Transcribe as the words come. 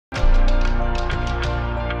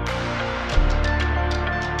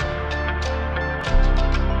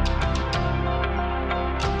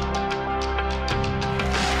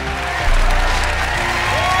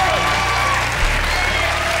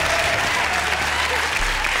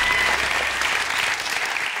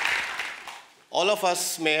All of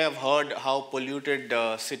us may have heard how polluted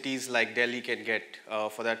cities like Delhi can get,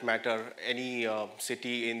 for that matter, any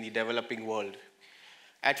city in the developing world.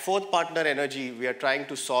 At Fourth Partner Energy, we are trying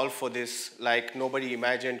to solve for this like nobody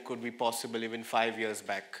imagined could be possible even 5 years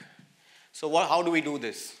back. So how do we do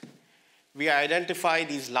this? We identify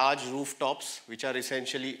these large rooftops, which are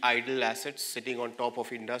essentially idle assets sitting on top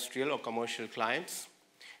of industrial or commercial clients,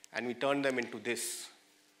 and we turn them into this: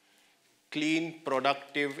 clean,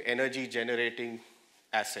 productive, energy-generating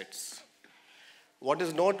assets. What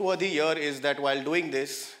is noteworthy here is that while doing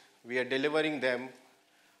this, we are delivering them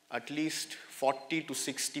at least 40 to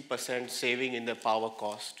 60% saving in the power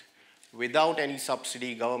cost without any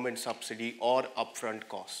subsidy, government subsidy, or upfront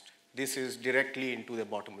cost. This is directly into the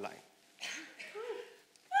bottom line.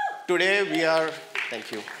 Today we are,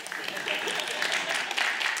 thank you.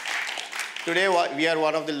 Today we are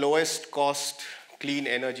one of the lowest cost clean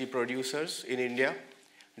energy producers in India,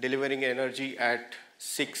 delivering energy at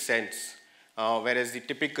 6 cents, whereas the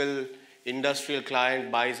typical industrial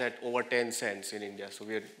client buys at over 10 cents in India. So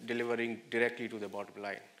we are delivering directly to the bottom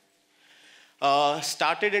line.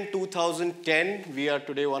 Started in 2010, we are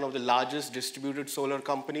today one of the largest distributed solar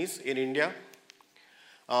companies in India,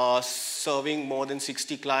 serving more than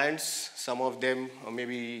 60 clients. Some of them may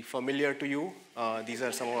be familiar to you. These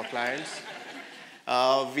are some of our clients.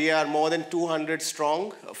 We are more than 200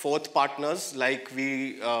 strong, fourth partners, like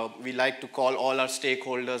we like to call all our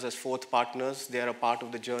stakeholders as fourth partners. They are a part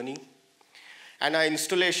of the journey. And our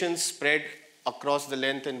installations spread across the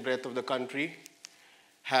length and breadth of the country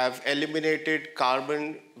have eliminated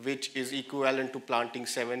carbon, which is equivalent to planting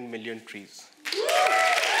 7 million trees.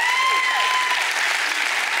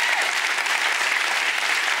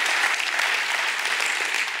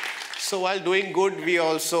 So while doing good, we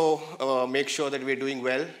also make sure that we're doing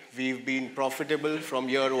well. We've been profitable from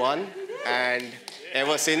year one and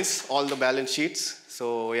ever since, all the balance sheets.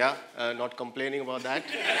 So yeah, not complaining about that.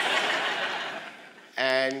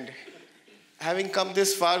 And having come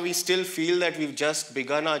this far, we still feel that we've just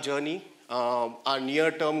begun our journey. Our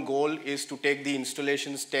near-term goal is to take the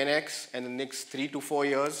installations 10x and in the next 3 to 4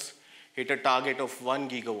 years, hit a target of 1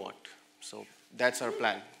 gigawatt. So that's our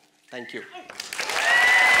plan. Thank you.